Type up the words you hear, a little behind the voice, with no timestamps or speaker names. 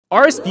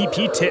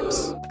RSVP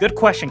tips. Good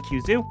question,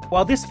 Kyuzu.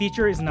 While this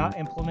feature is not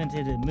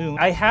implemented in Moon,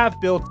 I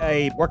have built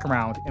a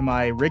workaround in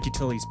my Rig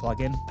Utilities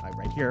plugin,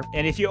 right here.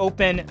 And if you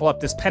pull up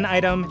this pen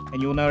item, and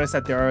you'll notice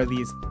that there are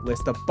these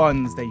list of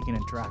buttons that you can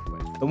interact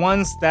with. The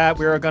ones that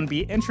we're going to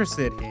be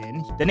interested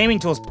in, the naming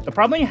tools. The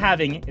problem you're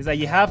having is that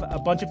you have a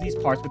bunch of these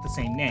parts with the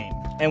same name.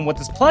 And what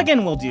this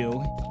plugin will do,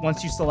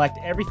 once you select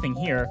everything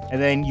here,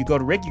 and then you go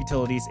to Rig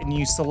Utilities and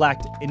you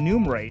select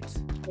Enumerate,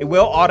 it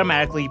will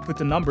automatically put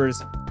the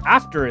numbers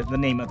after the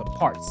name of the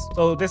parts.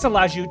 So this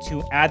allows you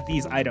to add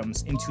these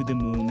items into the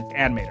Moon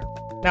animator.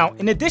 Now,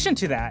 in addition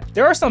to that,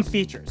 there are some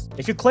features.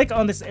 If you click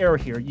on this arrow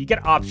here, you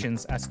get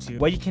options as to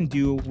what you can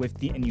do with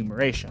the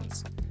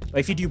enumerations.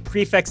 But if you do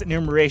prefix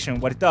enumeration,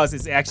 what it does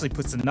is it actually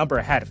puts a number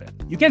ahead of it.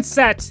 You can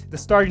set the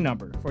starting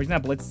number. For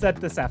example, let's set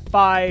this at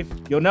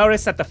 5. You'll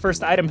notice that the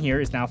first item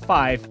here is now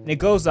 5, and it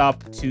goes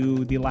up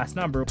to the last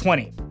number,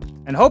 20.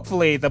 And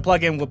hopefully the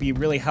plugin will be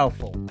really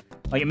helpful.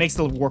 Like, it makes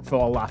the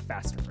workflow a lot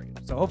faster for you.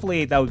 So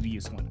hopefully that would be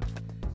useful.